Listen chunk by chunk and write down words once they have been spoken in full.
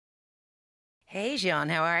Hey, Jean,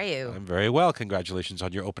 how are you? I'm very well. Congratulations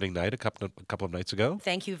on your opening night a couple of nights ago.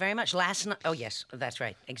 Thank you very much. Last night, oh, yes, that's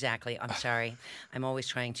right. Exactly. I'm sorry. I'm always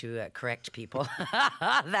trying to correct people.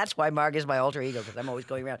 That's why Marg is my alter ego, because I'm always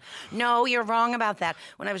going around. No, you're wrong about that.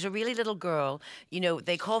 When I was a really little girl,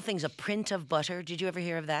 they call things a print of butter. Did you ever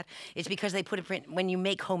hear of that? It's because they put a print, when you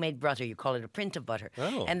make homemade butter, you call it a print of butter.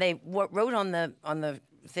 Oh. And they wrote on the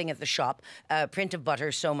thing at the shop, print of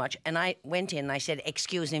butter so much. And I went in and I said,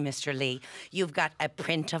 "Excuse me, Mr. Lee, you've got a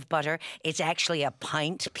print of butter. It's actually a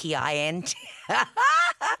pint, P-I-N-T."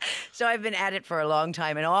 So I've been at it for a long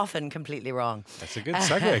time and often completely wrong. That's a good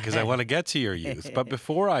segue because I want to get to your youth. But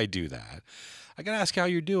before I do that, I got to ask how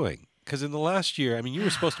you're doing. Because in the last year, I mean, you were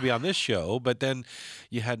supposed to be on this show, but then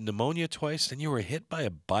you had pneumonia twice, then you were hit by a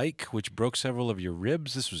bike, which broke several of your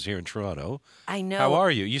ribs. This was here in Toronto. I know. How are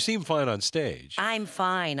you? You seem fine on stage. I'm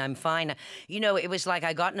fine. I'm fine. It was like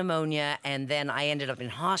I got pneumonia and then I ended up in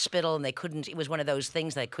hospital and they couldn't, it was one of those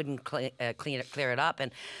things they couldn't clear it up.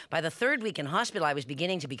 And by the third week in hospital, I was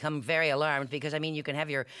beginning to become very alarmed because, I mean, you can have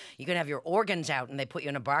your organs out and they put you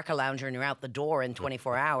in a Barca lounger and you're out the door in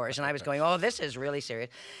 24 hours. And I was going, oh, this is really serious.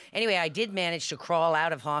 Anyway, I did manage to crawl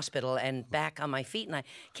out of hospital and back on my feet. And I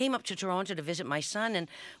came up to Toronto to visit my son. And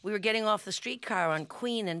we were getting off the streetcar on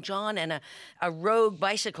Queen and John, and a rogue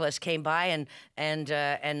bicyclist came by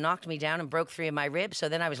and knocked me down and broke 3 of my ribs. So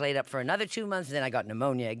then I was laid up for another 2 months. And then I got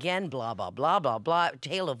pneumonia again. Blah blah blah blah blah.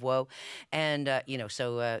 Tale of woe. And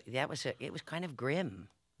it was kind of grim.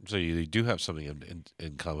 So you do have something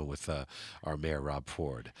in common with our Mayor Rob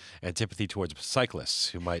Ford. Antipathy towards cyclists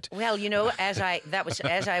who might. Well, as I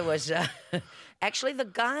was actually the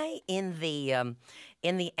guy in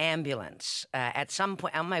the ambulance at some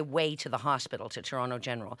point on my way to the hospital to Toronto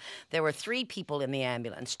General. There were 3 people in the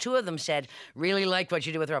ambulance. 2 of them said, "Really liked what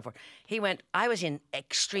you do with Rob Ford." He went, "I was in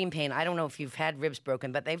extreme pain. I don't know if you've had ribs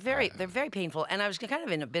broken, but they're very painful." And I was kind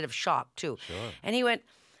of in a bit of shock too. Sure. And he went,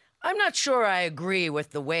 "I'm not sure I agree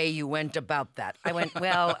with the way you went about that." I went,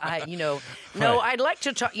 "Well, no, I'd like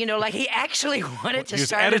to talk," like he actually wanted to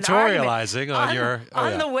start an editorializing argument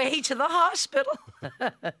on the way to the hospital.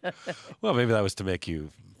 Well, maybe that was to make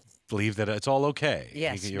you believe that it's all okay.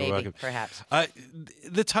 Yes, maybe, perhaps.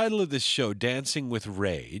 The title of this show, Dancing with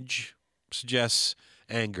Rage, suggests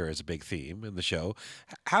anger as a big theme in the show.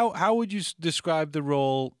 How would you describe the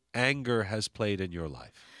role anger has played in your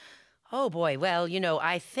life? Oh, boy. Well,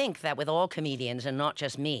 I think that with all comedians, and not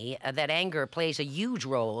just me, that anger plays a huge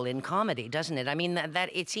role in comedy, doesn't it? I mean, that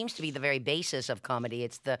it seems to be the very basis of comedy.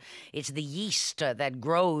 It's the yeast that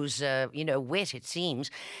grows, wit, it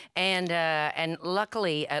seems. And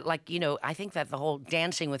luckily, I think that the whole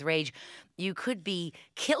dancing with rage, you could be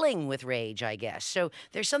killing with rage, I guess. So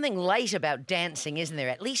there's something light about dancing, isn't there?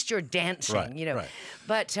 At least you're dancing, Right.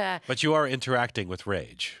 But you are interacting with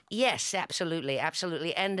rage. yes, absolutely,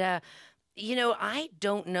 absolutely. And I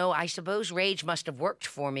don't know. I suppose rage must have worked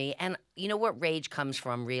for me. And you know what rage comes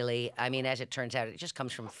from, really? I mean, as it turns out, it just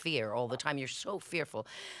comes from fear all the time. You're so fearful.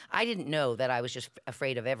 I didn't know that I was just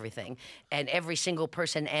afraid of everything. And every single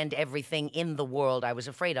person and everything in the world I was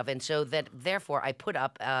afraid of. And so therefore, I put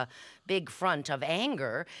up a big front of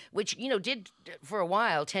anger, which, did for a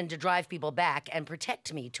while tend to drive people back and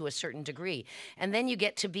protect me to a certain degree. And then you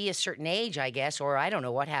get to be a certain age, I guess, or I don't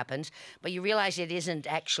know what happens, but you realize it isn't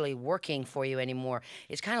actually working for you anymore.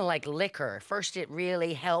 It's kind of like liquor. First, it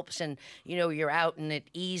really helps, and you're out and it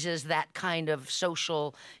eases that kind of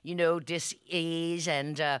social, dis-ease,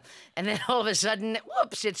 and then all of a sudden,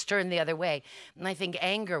 whoops, it's turned the other way. And I think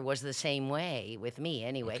anger was the same way with me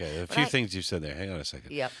anyway. Okay, a few things you said there. Hang on a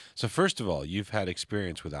second. Yep. So first of all, you've had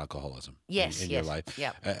experience with alcoholism in your life.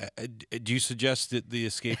 Yep. Do you suggest that the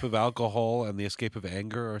escape of alcohol and the escape of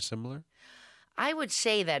anger are similar? I would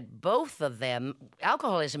say that both of them,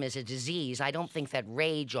 alcoholism is a disease. I don't think that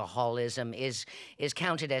rageaholism is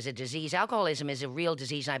counted as a disease. Alcoholism is a real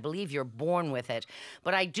disease, and I believe you're born with it.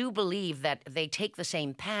 But I do believe that they take the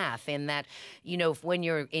same path in that, when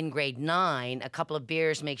you're in grade 9, a couple of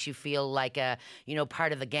beers makes you feel like a,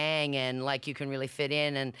 part of the gang and like you can really fit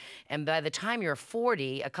in. And by the time you're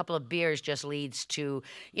 40, a couple of beers just leads to,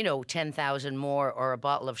 10,000 more or a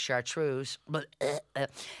bottle of chartreuse.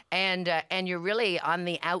 And you're really on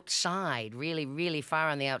the outside, really, really far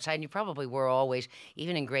on the outside. And you probably were always,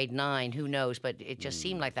 even in grade 9, who knows, but it just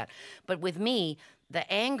seemed like that. But with me, the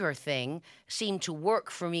anger thing seemed to work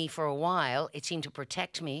for me for a while. It seemed to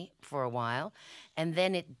protect me for a while. And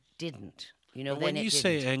then it didn't. When you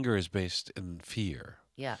say anger is based in fear,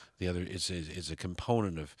 yeah, the other is a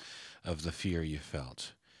component of the fear you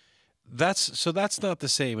felt. That's not the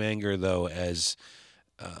same anger, though, as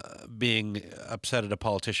being upset at a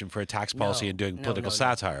politician for a tax policy and doing political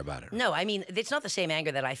satire about it. No, I mean, it's not the same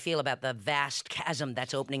anger that I feel about the vast chasm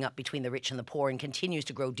that's opening up between the rich and the poor and continues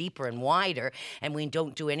to grow deeper and wider, and we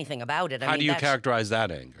don't do anything about it. How do you characterize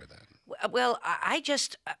that anger then? Well, I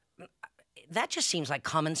just... that just seems like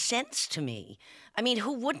common sense to me. I mean,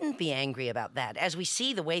 who wouldn't be angry about that? As we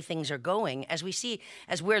see the way things are going, as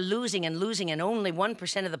we're losing and only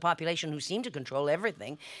 1% of the population who seem to control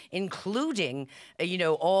everything, including,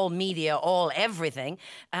 all media, all everything,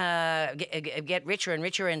 get richer and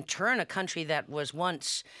richer and turn a country that was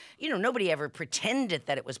once, nobody ever pretended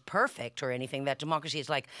that it was perfect or anything, that democracy is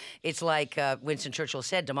it's like Winston Churchill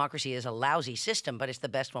said, democracy is a lousy system, but it's the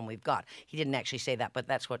best one we've got. He didn't actually say that, but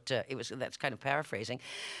that's what that's kind of paraphrasing.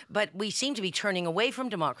 But we seem to be turning away from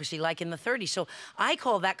democracy like in the 30s. So I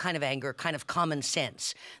call that kind of anger kind of common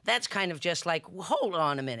sense. That's kind of just like, hold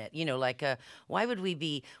on a minute, why would we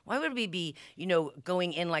be,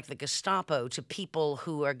 going in like the Gestapo to people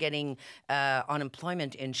who are getting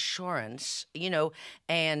unemployment insurance,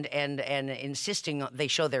 and insisting they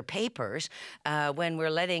show their papers when we're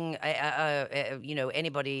letting,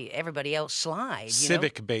 everybody else slide.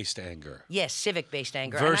 Civic-based anger. Yes, civic-based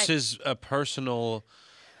anger. Versus a personal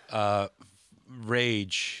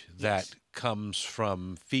rage that comes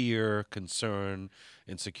from fear, concern,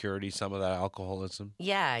 insecurity, some of that alcoholism.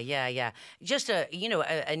 Yeah. Just a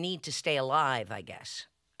need to stay alive, I guess,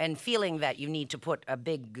 and feeling that you need to put a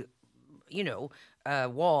big,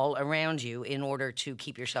 wall around you in order to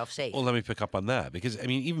keep yourself safe. Well, let me pick up on that because, I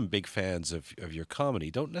mean, even big fans of your comedy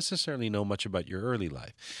don't necessarily know much about your early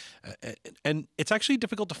life. And it's actually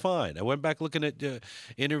difficult to find. I went back looking at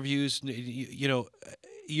interviews,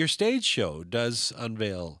 your stage show does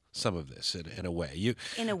unveil some of this in a way.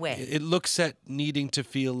 In a way. It looks at needing to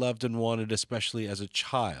feel loved and wanted, especially as a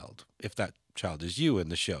child, if that child is you in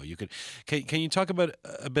the show. Can you talk about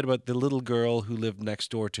a bit about the little girl who lived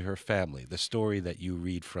next door to her family, the story that you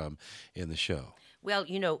read from in the show? Well,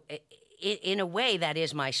 in a way, that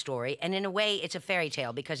is my story. And in a way, it's a fairy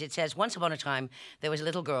tale because it says, once upon a time, there was a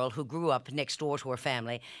little girl who grew up next door to her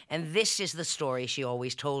family. And this is the story she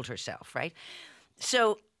always told herself, right?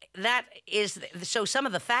 So some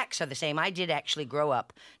of the facts are the same. I did actually grow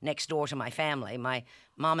up next door to my family. My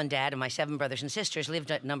mom and dad and my 7 brothers and sisters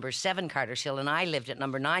lived at number 7 Carter's Hill, and I lived at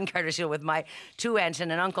number 9 Carter's Hill with my 2 aunts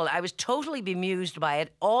and an uncle. I was totally bemused by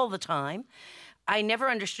it all the time. I never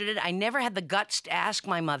understood it. I never had the guts to ask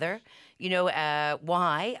my mother,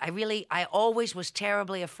 why. I always was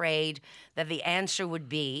terribly afraid that the answer would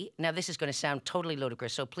be, now this is going to sound totally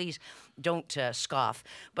ludicrous, so please don't scoff,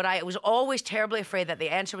 but I was always terribly afraid that the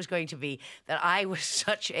answer was going to be that I was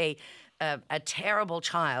such a terrible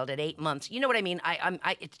child at 8 months. You know what I mean?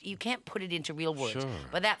 You can't put it into real words. Sure.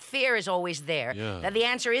 But that fear is always there. Yeah. That the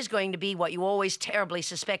answer is going to be what you always terribly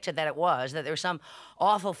suspected that it was, that there was some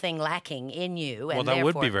awful thing lacking in you. Well, and that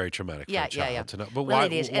therefore, would be very traumatic for a child to know. But well,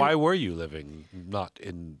 it is. Why were you living not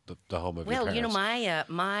in the home of your parents? Well,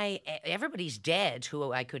 my everybody's dead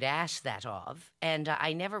who I could ask that of, and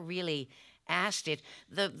I never really asked it.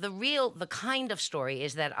 The kind of story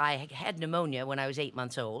is that I had pneumonia when I was 8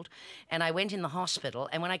 months old, and I went in the hospital,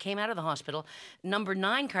 and when I came out of the hospital, number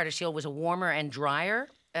 9 Carter's Hill was a warmer and drier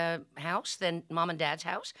house than Mom and Dad's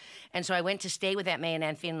house, and so I went to stay with Aunt May and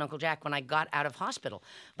Aunt Fien and Uncle Jack when I got out of hospital.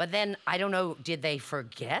 But then, I don't know, did they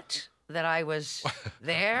forget that I was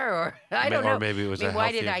there, or I don't know. Or maybe it was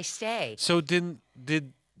why did I stay? So did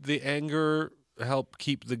the anger help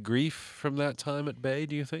keep the grief from that time at bay,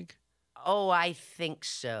 do you think? Oh, I think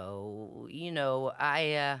so.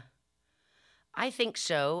 I think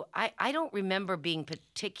so. I don't remember being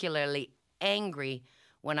particularly angry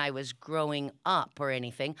when I was growing up or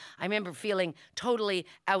anything. I remember feeling totally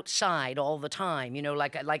outside all the time,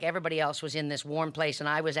 like everybody else was in this warm place and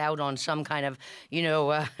I was out on some kind of,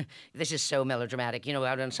 this is so melodramatic,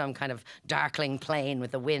 out on some kind of darkling plain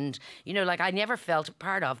with the wind, like I never felt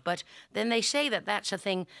part of. But then they say that that's a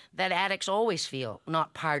thing that addicts always feel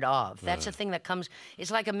not part of. That's a thing that comes,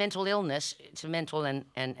 it's like a mental illness. It's a mental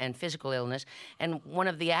and physical illness. And one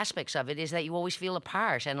of the aspects of it is that you always feel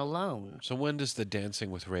apart and alone. So when does the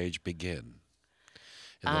dancing with rage begin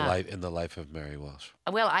in the life of Mary Walsh?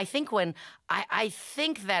 Well, I think I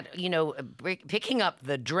think that picking up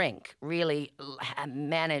the drink really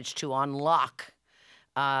managed to unlock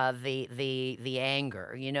the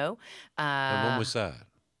anger. And when was that?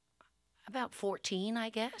 About 14, I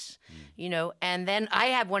guess. And then I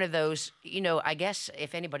had one of those. I guess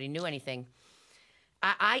if anybody knew anything,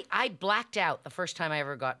 I blacked out the first time I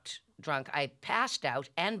ever got drunk. I passed out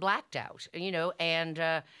and blacked out, and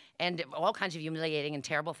all kinds of humiliating and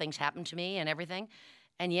terrible things happened to me and everything.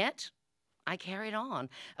 And yet, I carried on.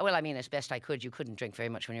 Well, I mean, as best I could. You couldn't drink very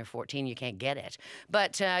much when you're 14. You can't get it.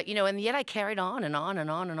 But, and yet I carried on and on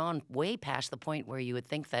and on and on, way past the point where you would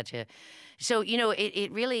think that. So,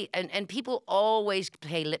 it really, and people always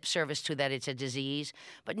pay lip service to that it's a disease,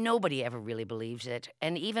 but nobody ever really believes it.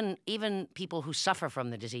 And even people who suffer from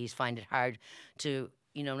the disease find it hard to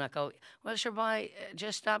not go, well, sure, boy,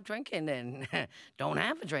 just stop drinking and don't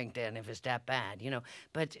have a drink then if it's that bad,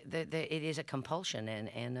 But it is a compulsion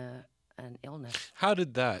and an illness. How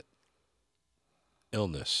did that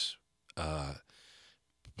illness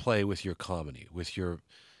play with your comedy, with your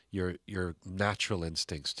natural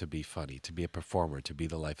instincts to be funny, to be a performer, to be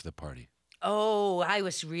the life of the party? Oh, I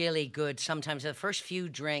was really good sometimes. The first few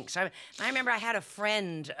drinks. I remember I had a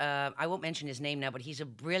friend, I won't mention his name now, but he's a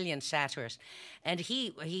brilliant satirist. And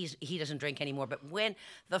he doesn't drink anymore. But when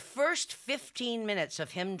the first 15 minutes of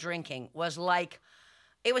him drinking was like,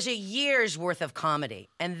 it was a year's worth of comedy.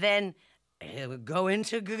 And then he would go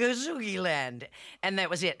into Gazugi land, and that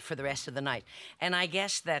was it for the rest of the night. And I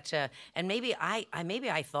guess that, and maybe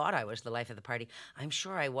I thought I was the life of the party. I'm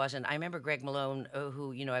sure I wasn't. I remember Greg Malone,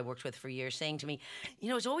 who I worked with for years, saying to me,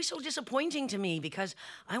 it's always so disappointing to me because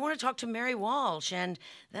I want to talk to Mary Walsh, and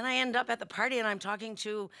then I end up at the party and I'm talking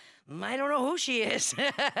to I don't know who she is,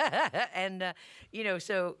 and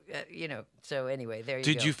so anyway, there you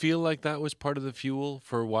go. Did you feel like that was part of the fuel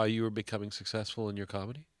for why you were becoming successful in your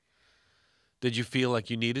comedy? Did you feel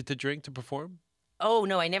like you needed to drink to perform? Oh,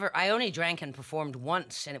 no, I only drank and performed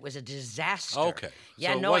once, and it was a disaster. Okay.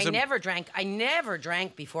 Yeah, So no, I never drank. I never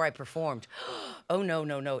drank before I performed. Oh, no.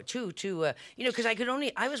 Because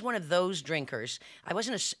I was one of those drinkers. I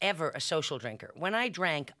wasn't ever a social drinker. When I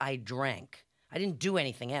drank, I drank. I didn't do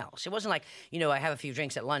anything else. It wasn't like, I have a few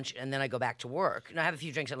drinks at lunch and then I go back to work. I have a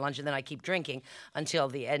few drinks at lunch and then I keep drinking until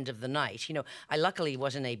the end of the night. I luckily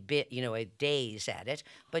wasn't a daze at it.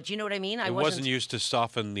 But you know what I mean? It wasn't used to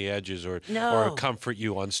soften the edges or comfort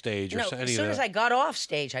you on stage or anything. As soon as I got off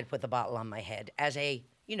stage, I'd put the bottle on my head as a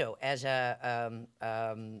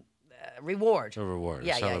reward. A reward,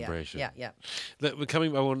 a celebration. Yeah. Let me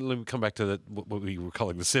come back to what we were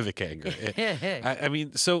calling the civic anger. I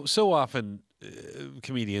mean, so often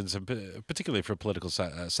comedians, and particularly for political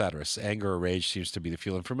satirists, anger or rage seems to be the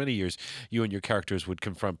fuel. And for many years, you and your characters would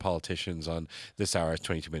confront politicians on This Hour,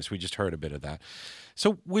 22 Minutes. We just heard a bit of that.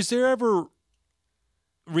 So was there ever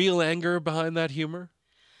real anger behind that humor?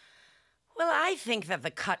 Well, I think that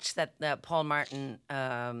the cuts that Paul Martin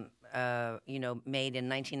made in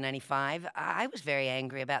 1995. I was very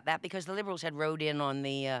angry about that because the Liberals had wrote in on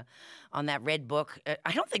that Red Book.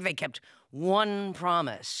 I don't think they kept one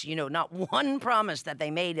promise, not one promise that they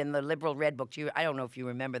made in the Liberal Red Book. I don't know if you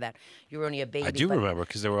remember that. You were only a baby. I do remember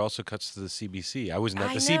because there were also cuts to the CBC. I wasn't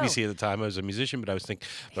at the CBC at the time. I was a musician, but I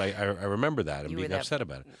remember that and being upset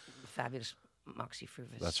about it. Fabulous Moxie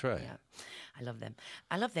Fruvis. That's right. Yeah. I love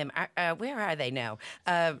them. Where are they now?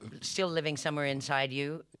 Still living somewhere inside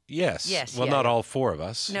you? Yes. Well, not all four of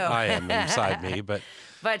us. No. I am inside me, but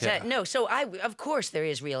yeah. No. So of course, there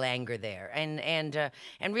is real anger there, and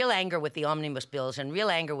real anger with the omnibus bills, and real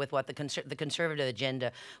anger with what the conservative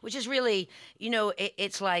agenda, which is really,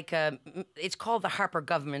 it's like it's called the Harper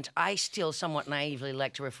government. I still somewhat naively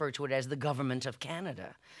like to refer to it as the government of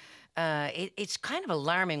Canada. It's kind of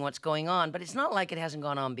alarming what's going on, but it's not like it hasn't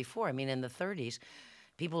gone on before. I mean, in the 30s,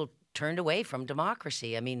 people turned away from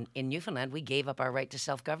democracy. I mean, in Newfoundland, we gave up our right to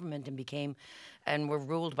self-government and were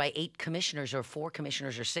ruled by 8 commissioners or 4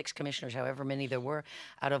 commissioners or 6 commissioners, however many there were,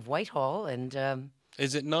 out of Whitehall. And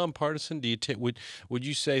is it nonpartisan? Would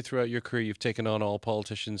you say throughout your career you've taken on all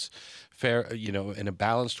politicians fair, in a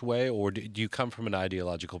balanced way, or do you come from an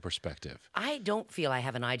ideological perspective? I don't feel I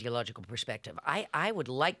have an ideological perspective. I would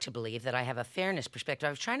like to believe that I have a fairness perspective.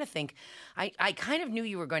 I was trying to think. I kind of knew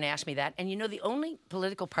you were going to ask me that. And the only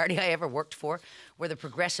political party I ever worked for were the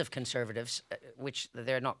Progressive Conservatives, which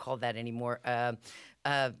they're not called that anymore.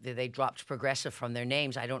 They dropped progressive from their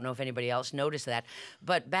names. I don't know if anybody else noticed that.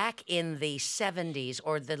 But back in the 70s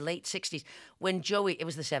or the late 60s, when it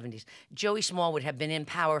was the 70s, Joey Smallwood had been in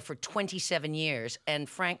power for 27 years, and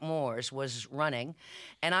Frank Moores was running.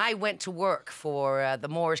 And I went to work for the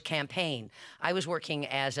Moores campaign. I was working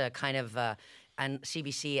as a kind of, on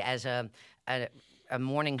CBC as a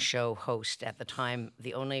morning show host at the time.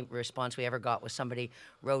 The only response we ever got was somebody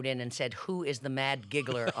wrote in and said, "Who is the mad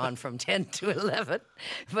giggler on from 10 to 11?"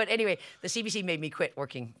 But anyway, the CBC made me quit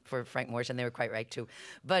working for Frank Moores, and they were quite right too.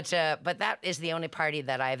 But that is the only party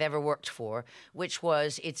that I've ever worked for, which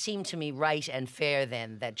was, it seemed to me right and fair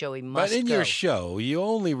then that Joey must go. But in go. your show, you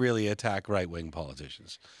only really attack right-wing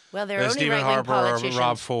politicians. Well, there are only Stephen right-wing Harper politicians. or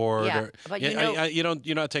Rob Ford. Yeah, but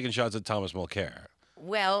you're not taking shots at Thomas Mulcair.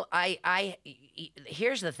 Well,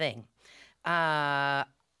 here's the thing. Thomas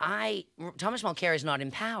Mulcair is not in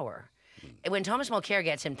power. When Thomas Mulcair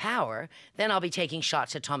gets in power, then I'll be taking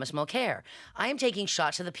shots at Thomas Mulcair. I am taking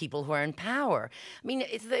shots at the people who are in power. I mean,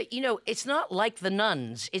 it's not like the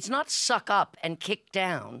nuns. It's not suck up and kick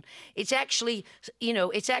down. It's actually,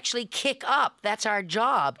 it's actually kick up. That's our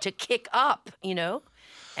job, to kick up,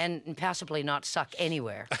 and possibly not suck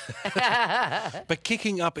anywhere. But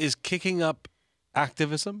kicking up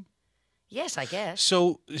activism? Yes, I guess.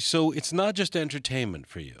 So it's not just entertainment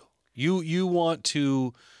for you. You want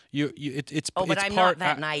to. But I'm not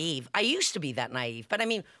that naive. I used to be that naive. But I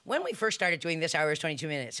mean, when we first started doing this hour is 22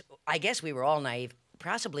 minutes, I guess we were all naive.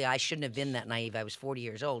 Possibly I shouldn't have been that naive. I was 40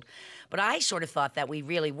 years old. But I sort of thought that we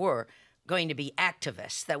really were going to be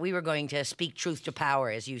activists, that we were going to speak truth to power,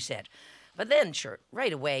 as you said. But then, sure,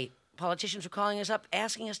 right away, politicians were calling us up,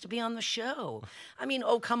 asking us to be on the show. I mean,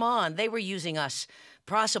 oh, come on. They were using us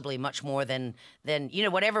possibly much more than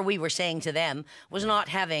whatever we were saying to them was not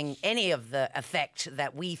having any of the effect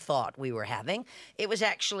that we thought we were having. It was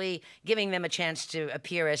actually giving them a chance to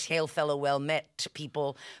appear as hail fellow well met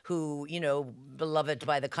people who, beloved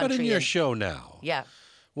by the country. But in your show now, yeah,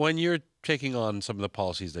 when you're taking on some of the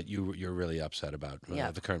policies that you're really upset about,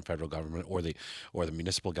 the current federal government or the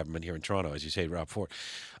municipal government here in Toronto, as you say, Rob Ford,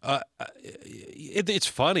 it's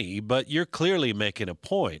funny, but you're clearly making a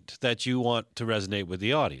point that you want to resonate with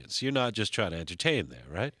the audience. You're not just trying to entertain there,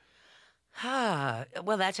 right?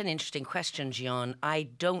 Well, that's an interesting question, Gian. I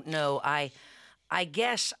don't know. I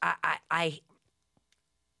guess I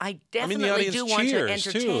definitely do want to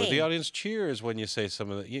entertain. Too. The audience cheers when you say some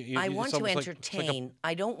of the. I want to entertain.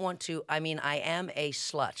 I don't want to. I mean, I am a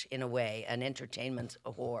slut in a way, an entertainment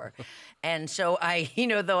whore, and so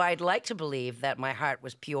though I'd like to believe that my heart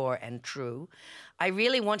was pure and true, I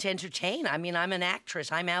really want to entertain. I mean, I'm an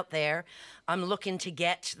actress. I'm out there. I'm looking to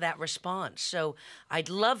get that response. So I'd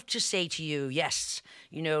love to say to you, yes,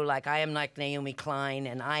 like I am like Naomi Klein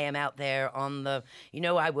and I am out there on the,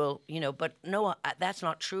 I will, but no, that's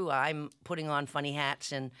not true. I'm putting on funny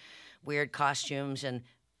hats and weird costumes and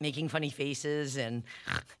making funny faces and,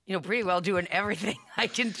 pretty well doing everything I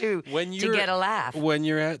can do to get a laugh. When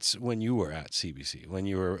you were at CBC, when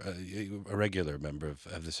you were a regular member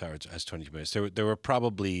of this hour as 22 minutes, there were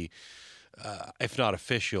probably, if not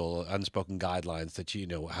official, unspoken guidelines that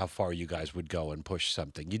how far you guys would go and push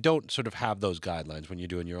something. You don't sort of have those guidelines when you're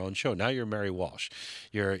doing your own show. Now you're Mary Walsh.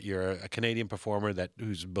 You're a Canadian performer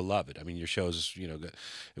who's beloved. I mean, your shows,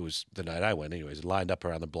 it was the night I went, anyways, lined up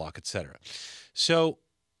around the block, etc. So,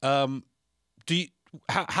 how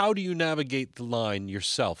do you navigate the line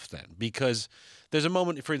yourself then? Because there's a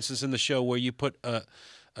moment, for instance, in the show where you put a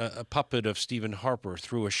puppet of Stephen Harper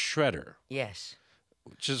through a shredder. Yes.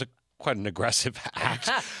 Which is quite an aggressive act.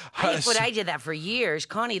 I did that for years.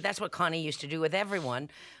 Connie, that's what Connie used to do with everyone.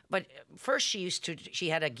 But first she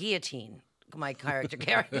had a guillotine. My character,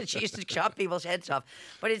 Karen, she used to chop people's heads off.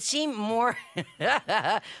 But it seemed more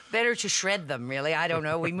better to shred them, really. I don't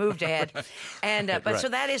know. We moved ahead. So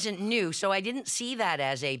that isn't new. So I didn't see that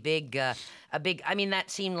as a big, I mean,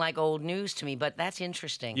 that seemed like old news to me, but that's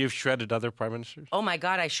interesting. You've shredded other prime ministers? Oh, my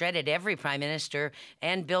God, I shredded every prime minister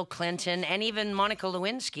and Bill Clinton and even Monica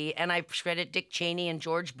Lewinsky. And I shredded Dick Cheney and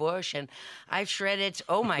George Bush. And I've shredded,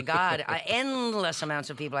 oh, my God, endless amounts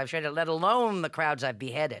of people I've shredded, let alone the crowds I've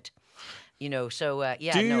beheaded. Do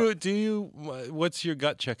you? What's your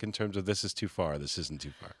gut check in terms of this is too far, this isn't too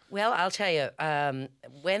far? Well, I'll tell you,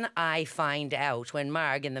 when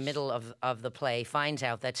Marg, in the middle of the play, finds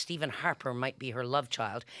out that Stephen Harper might be her love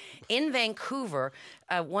child, in Vancouver,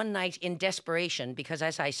 one night in desperation, because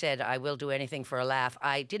as I said, I will do anything for a laugh,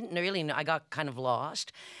 I didn't really know, I got kind of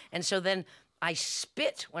lost. And so then I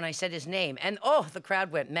spit when I said his name, and the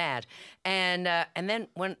crowd went mad. And then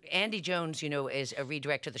when Andy Jones, is a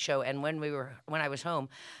redirect of the show, and when I was home,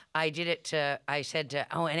 I did it. I said,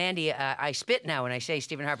 and Andy, I spit now when I say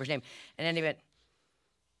Stephen Harper's name, and Andy went,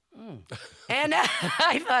 and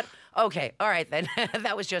I thought, okay, all right then,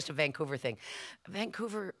 that was just a Vancouver thing.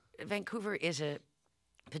 Vancouver is a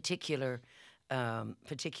particular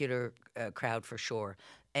crowd for sure.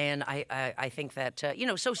 And I think that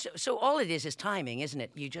so all it is timing, isn't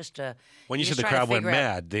it? You just when you said the crowd went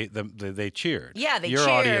mad, they cheered. Yeah, they Your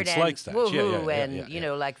cheered audience and likes that.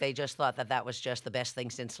 Woohoo, like they just thought that was just the best thing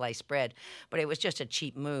since sliced bread. But it was just a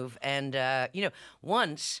cheap move. And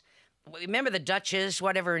once remember the Duchess,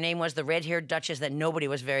 whatever her name was, the red-haired Duchess that nobody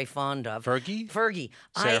was very fond of. Fergie? Fergie.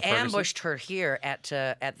 Sarah I Ferguson? ambushed her here at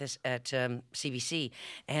CBC,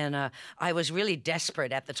 and I was really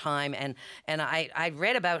desperate at the time, and I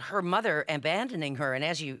read about her mother abandoning her, and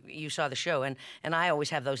as you saw the show, and I always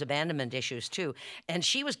have those abandonment issues too, and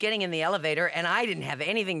she was getting in the elevator, and I didn't have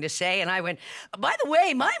anything to say, and I went, by the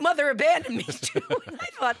way, my mother abandoned me too, and I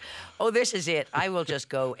thought, oh, this is it. I will just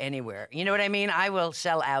go anywhere. You know what I mean? I will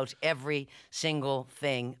sell out every single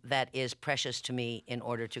thing that is precious to me in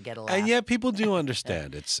order to get a laugh. And yet people do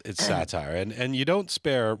understand it's satire, and you don't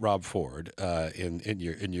spare Rob Ford in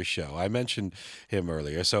your show. I mentioned him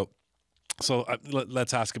earlier, so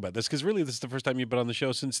let's ask about this, because really this is the first time you've been on the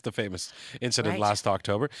show since the famous incident last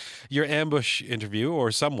October. Your ambush interview,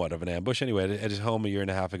 or somewhat of an ambush anyway, at his home a year and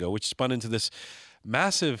a half ago, which spun into this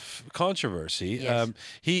massive controversy. Yes.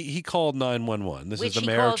 He called 911. This Which is the he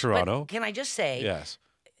mayor calls, of Toronto. But can I just say, Yes.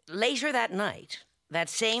 later that night, that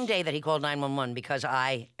same day that he called 911 because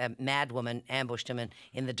I, a mad woman, ambushed him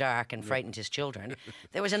in the dark and frightened his children,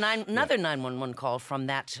 there was another 911 call from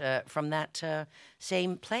that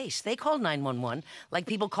same place. They called 911 like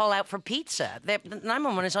people call out for pizza.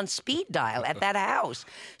 911 is on speed dial at that house.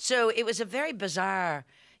 So it was a very bizarre.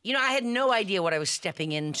 You know, I had no idea what I was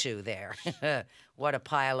stepping into there. What a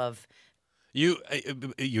pile of. You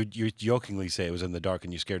jokingly say it was in the dark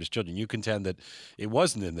and you scared his children. You contend that it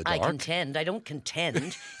wasn't in the dark. I contend. I don't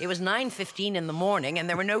contend. It was 9:15 in the morning and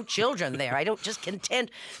there were no children there. I don't just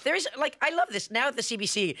contend. There's like, I love this. Now at the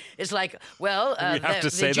CBC, it's like, well,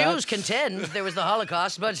 the Jews contend there was the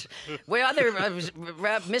Holocaust, but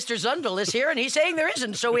Mr. Zundel is here and he's saying there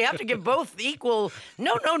isn't. So we have to give both equal.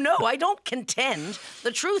 No. I don't contend.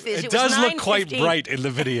 The truth is, it does was look quite bright in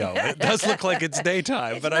the video. It does look like it's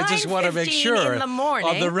daytime, but I just want to make sure in the morning,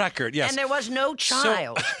 on the record, yes. And there was no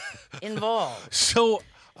child involved. So,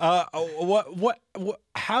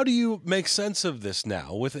 how do you make sense of this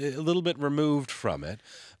now, with a little bit removed from it,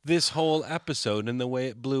 this whole episode and the way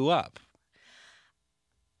it blew up?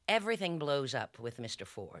 Everything blows up with Mr.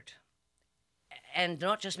 Ford. And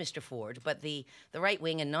not just Mr. Ford, but the right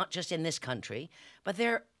wing, and not just in this country, but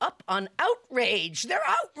they're up on outrage. They're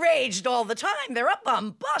outraged all the time. They're up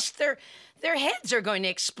on bust. Their heads are going to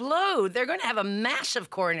explode. They're going to have a massive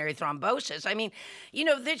coronary thrombosis. I mean, you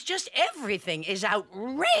know, there's just everything is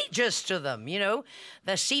outrageous to them, you know.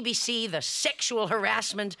 The CBC, the sexual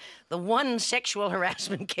harassment, the one sexual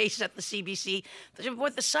harassment case at the CBC.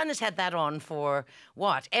 The Sun has had that on for,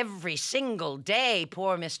 what, every single day.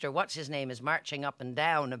 Poor Mr. What's-his-name is marching up and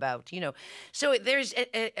down about, you know. So there's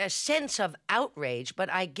a sense of outrage,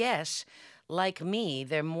 but I guess, like me,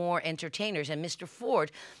 they're more entertainers. And Mr.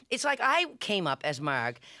 Ford, it's like I came up as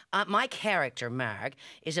Marg. My character, Marg,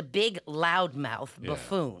 is a big loudmouth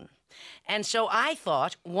buffoon. And so I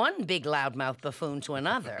thought one big loudmouth buffoon to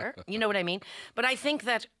another, you know what I mean? But I think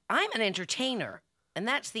that I'm an entertainer, and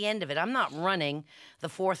that's the end of it. I'm not running the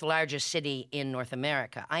fourth largest city in North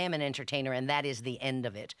America. I am an entertainer, and that is the end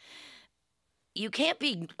of it. You can't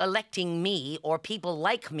be electing me or people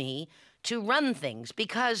like me to run things,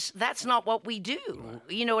 because that's not what we do.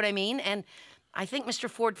 You know what I mean? And I think Mr.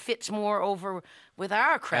 Ford fits more over with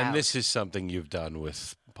our crowd. And this is something you've done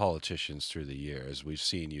with politicians through the years. We've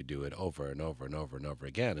seen you do it over and over and over and over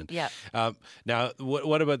again. And now,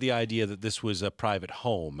 what about the idea that this was a private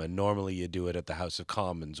home, and normally you do it at the House of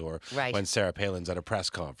Commons, or when Sarah Palin's at a press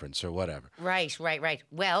conference or whatever? Right.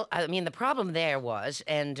 Well, I mean, the problem there was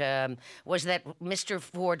that Mr.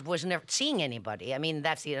 Ford was never seeing anybody. I mean,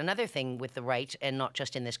 that's another thing with the right, and not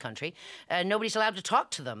just in this country. Nobody's allowed to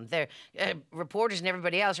talk to them. Their reporters and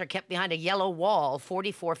everybody else are kept behind a yellow wall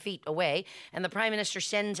 44 feet away, and the Prime Minister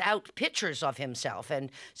sends out pictures of himself,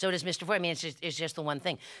 and so does Mr. Ford. I mean, it's just the one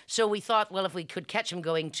thing. So we thought, well, if we could catch him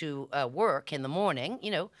going to work in the morning,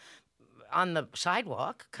 you know, on the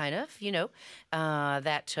sidewalk, kind of, you know,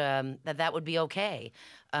 that would be okay.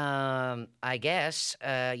 I guess,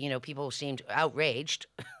 you know, people seemed outraged,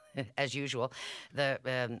 as usual.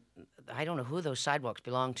 I don't know who those sidewalks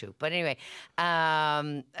belong to, but anyway,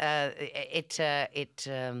 and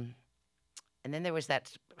then there was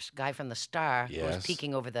that guy from the Star who was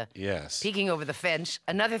peeking over the fence.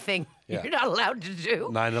 Another thing you're not allowed to do.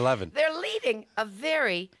 9/11. They're leading a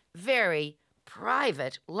very, very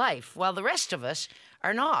private life, while the rest of us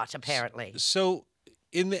are not, apparently. So,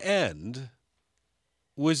 in the end,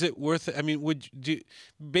 was it worth it? I mean,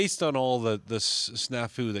 based on all the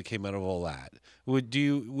snafu that came out of all that, would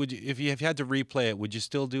you if you had to replay it, would you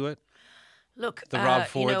still do it? Look, the Rob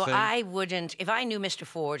Ford you know, thing? I wouldn't, if I knew Mr.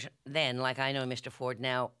 Ford then, like I know Mr. Ford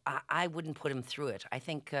now, I wouldn't put him through it. I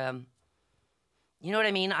think You know what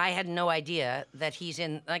I mean? I had no idea that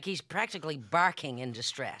he's practically barking in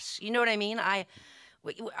distress. You know what I mean?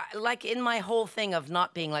 Like in my whole thing of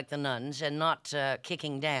not being like the nuns and not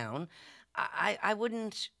kicking down, I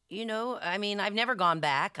wouldn't, I mean, I've never gone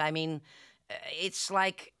back. I mean, it's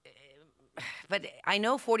like, but I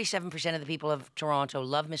know 47% of the people of Toronto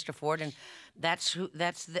love Mr. Ford, and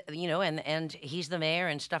and he's the mayor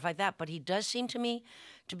and stuff like that. But he does seem to me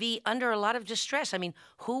to be under a lot of distress. I mean,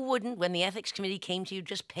 who wouldn't, when the ethics committee came to you,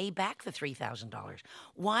 just pay back the $3,000?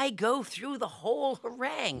 Why go through the whole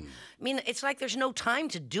harangue? I mean, it's like there's no time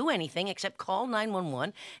to do anything except call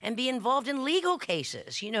 911 and be involved in legal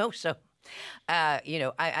cases, So,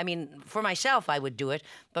 I mean, for myself, I would do it,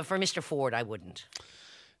 but for Mr. Ford, I wouldn't.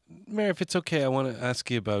 Mary, if it's okay, I want to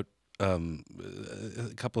ask you about a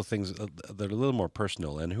couple of things that are a little more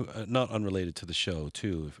personal and not unrelated to the show,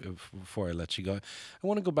 too, before I let you go. I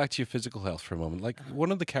want to go back to your physical health for a moment. Like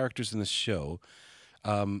one of the characters in this show,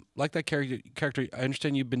 like that character, I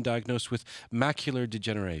understand you've been diagnosed with macular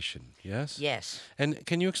degeneration, yes? Yes. And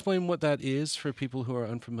can you explain what that is for people who are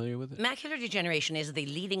unfamiliar with it? Macular degeneration is the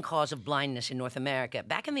leading cause of blindness in North America.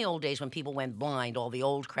 Back in the old days when people went blind, all the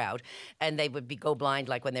old crowd, and they would go blind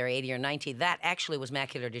like when they were 80 or 90, that actually was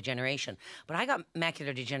macular degeneration. But I got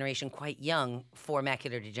macular degeneration quite young for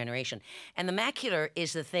macular degeneration. And the macular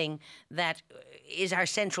is the thing that is our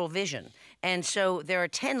central vision. And so there are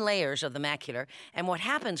 10 layers of the macular, and what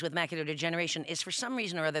happens with macular degeneration is for some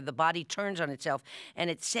reason or other the body turns on itself and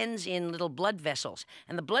it sends in little blood vessels,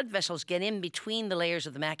 and the blood vessels get in between the layers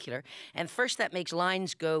of the macular, and first that makes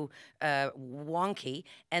lines go wonky,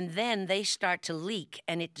 and then they start to leak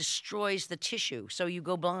and it destroys the tissue, so you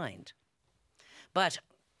go blind. But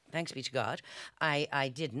thanks be to God,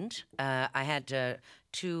 I didn't. I had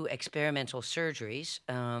 2 experimental surgeries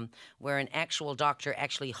where an actual doctor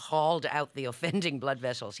actually hauled out the offending blood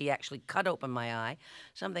vessels. He actually cut open my eye,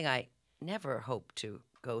 something I never hoped to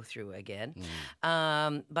go through again.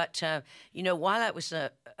 But while I was,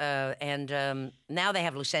 and now they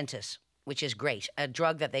have Lucentis, which is great, a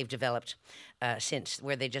drug that they've developed since,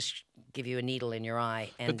 where they just give you a needle in your eye.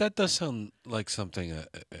 But that does sound like something,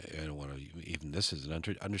 I don't want to, even this is an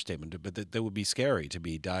understatement, but that would be scary to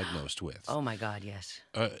be diagnosed with. Oh my God, yes.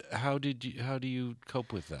 How do you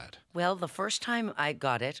cope with that? Well, the first time I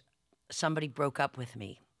got it, somebody broke up with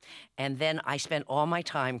me. And then I spent all my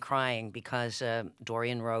time crying because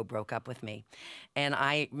Dorian Rowe broke up with me. And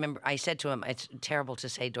I remember I said to him, it's terrible to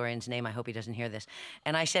say Dorian's name, I hope he doesn't hear this.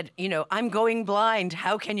 And I said, I'm going blind.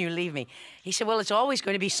 How can you leave me? He said, well, it's always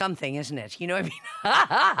going to be something, isn't it? You know what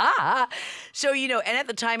I mean? So, and at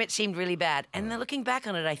the time it seemed really bad. And then looking back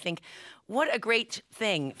on it, I think, what a great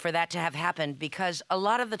thing for that to have happened, because a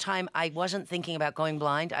lot of the time I wasn't thinking about going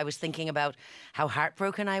blind. I was thinking about how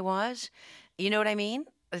heartbroken I was. You know what I mean?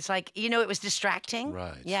 It's like, it was distracting.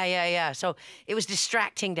 Right. Yeah. So it was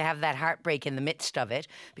distracting to have that heartbreak in the midst of it,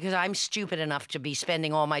 because I'm stupid enough to be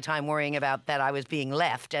spending all my time worrying about that I was being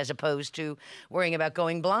left as opposed to worrying about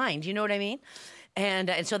going blind. You know what I mean?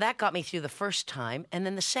 And so that got me through the first time. And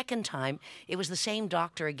then the second time, it was the same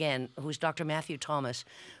doctor again, who's Dr. Matthew Thomas,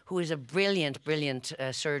 who is a brilliant, brilliant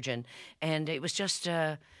surgeon. And it was just...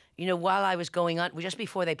 while I was going on, just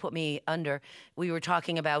before they put me under, we were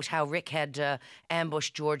talking about how Rick had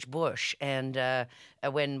ambushed George Bush and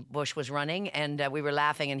when Bush was running, and we were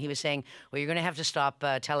laughing, and he was saying, well, you're going to have to stop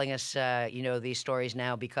telling us, these stories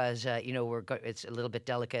now because, it's a little bit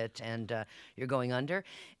delicate and you're going under.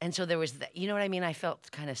 And so there was, you know what I mean? I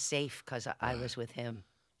felt kind of safe because I was with him.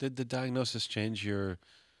 Did the diagnosis change your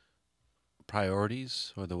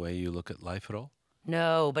priorities or the way you look at life at all?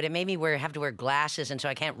 No, but it made me have to wear glasses, and so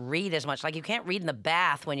I can't read as much. Like, you can't read in the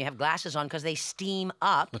bath when you have glasses on because they steam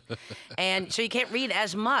up, and so you can't read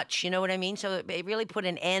as much, you know what I mean? So it really put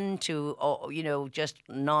an end to, just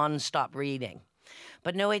nonstop reading.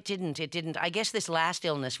 But no, it didn't. It didn't. I guess this last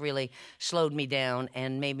illness really slowed me down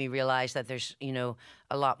and made me realize that there's, a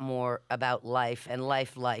lot more about life and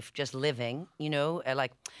life, just living,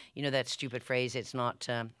 like, that stupid phrase, it's not,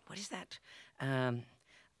 what is that?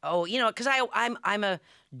 Because I'm a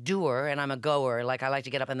doer and I'm a goer. Like, I like to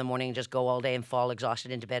get up in the morning and just go all day and fall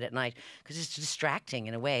exhausted into bed at night because it's distracting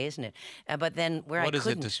in a way, isn't it? But then what is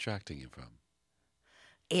it distracting you from?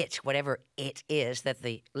 Whatever it is, that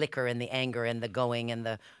the liquor and the anger and the going and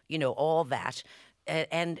the, all that.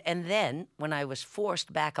 And then when I was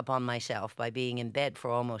forced back upon myself by being in bed for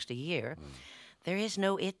almost a year, there is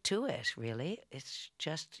no it to it, really. It's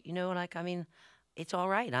just, it's all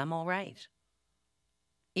right. I'm all right.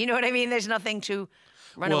 You know what I mean? There's nothing to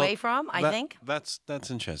run away from, I think. That's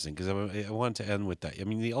interesting, because I wanted to end with that. I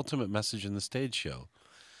mean, the ultimate message in the stage show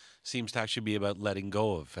seems to actually be about letting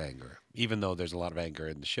go of anger, even though there's a lot of anger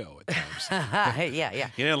in the show at times. Yeah, yeah.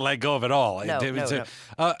 You didn't let go of it all. No, no.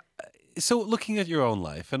 So looking at your own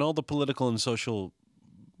life and all the political and social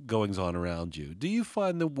goings on around you, do you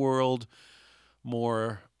find the world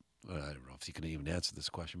more, I don't know if you can even answer this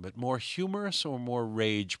question, but more humorous or more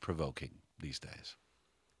rage-provoking these days?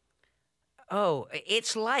 Oh,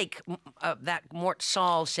 it's like that Mort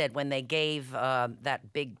Saul said when they gave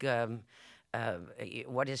that big,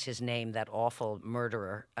 what is his name, that awful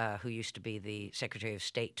murderer who used to be the Secretary of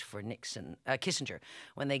State for Nixon, Kissinger.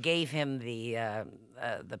 When they gave him the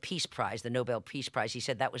Peace Prize, the Nobel Peace Prize, he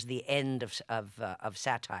said that was the end of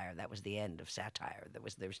satire. That was the end of satire. There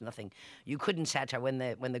was nothing you couldn't satire when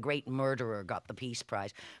the great murderer got the Peace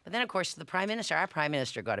Prize. But then, of course, our Prime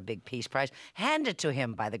Minister, got a big Peace Prize handed to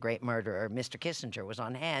him by the great murderer, Mr. Kissinger, was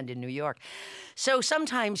on hand in New York. So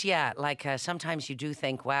sometimes, yeah, like sometimes you do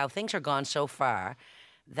think, wow, things are gone so far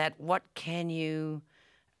that what can you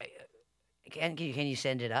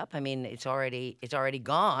send it up? I mean, it's already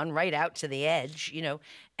gone right out to the edge,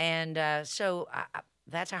 and so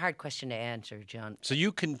that's a hard question to answer, John. So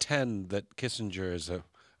you contend that Kissinger is a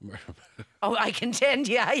Oh, I contend.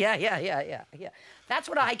 Yeah. That's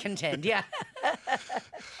what I contend. Yeah.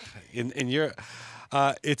 in your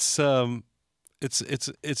it's always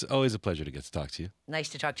a pleasure to get to talk to you. Nice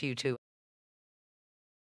to talk to you too.